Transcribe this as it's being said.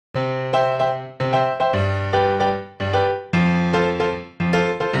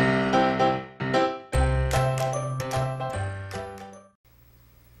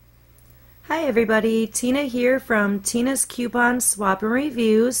everybody, Tina here from Tina's Coupon Swap and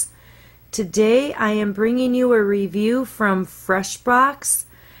Reviews. Today I am bringing you a review from Freshbox,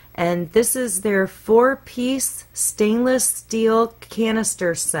 and this is their 4-piece stainless steel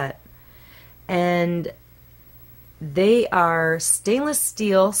canister set. And they are stainless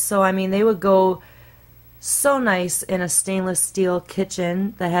steel, so I mean they would go so nice in a stainless steel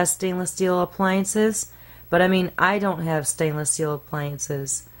kitchen that has stainless steel appliances. But I mean, I don't have stainless steel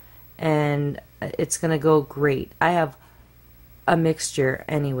appliances, and it's gonna go great. I have a mixture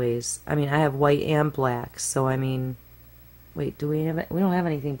anyways. I mean, I have white and black, so I mean, wait, do we have it? We don't have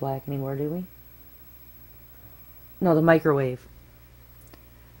anything black anymore, do we? No, the microwave.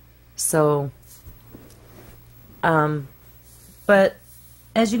 So but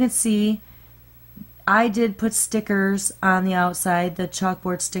as you can see, I did put stickers on the outside, the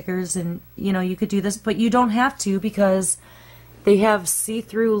chalkboard stickers, and you know, you could do this, but you don't have to because they have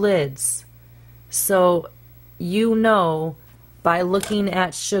see-through lids. So you know by looking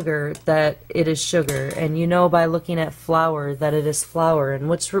at sugar that it is sugar, and you know by looking at flour that it is flour. And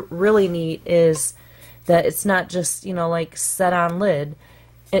what's really neat is that it's not just, you know, like set on lid.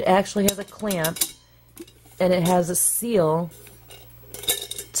 It actually has a clamp and it has a seal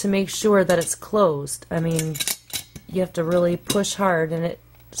to make sure that it's closed. I mean, you have to really push hard and it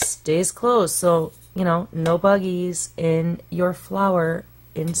stays closed, so you know, no buggies in your flour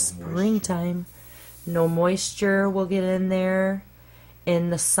in springtime. No moisture will get in there in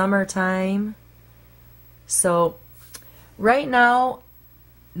the summertime. So right now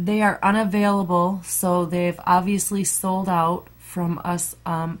they are unavailable, so they've obviously sold out from us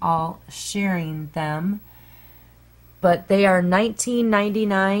all sharing them. But they are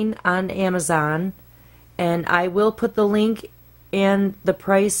 $19.99 on Amazon, and I will put the link and the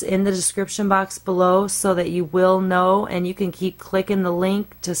price in the description box below so that you will know, and you can keep clicking the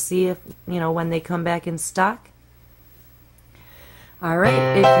link to see if, you know, when they come back in stock.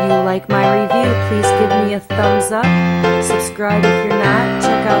 Alright, if you like my review, please give me a thumbs up. Subscribe if you're not.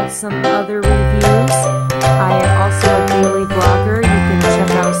 Check out some other reviews.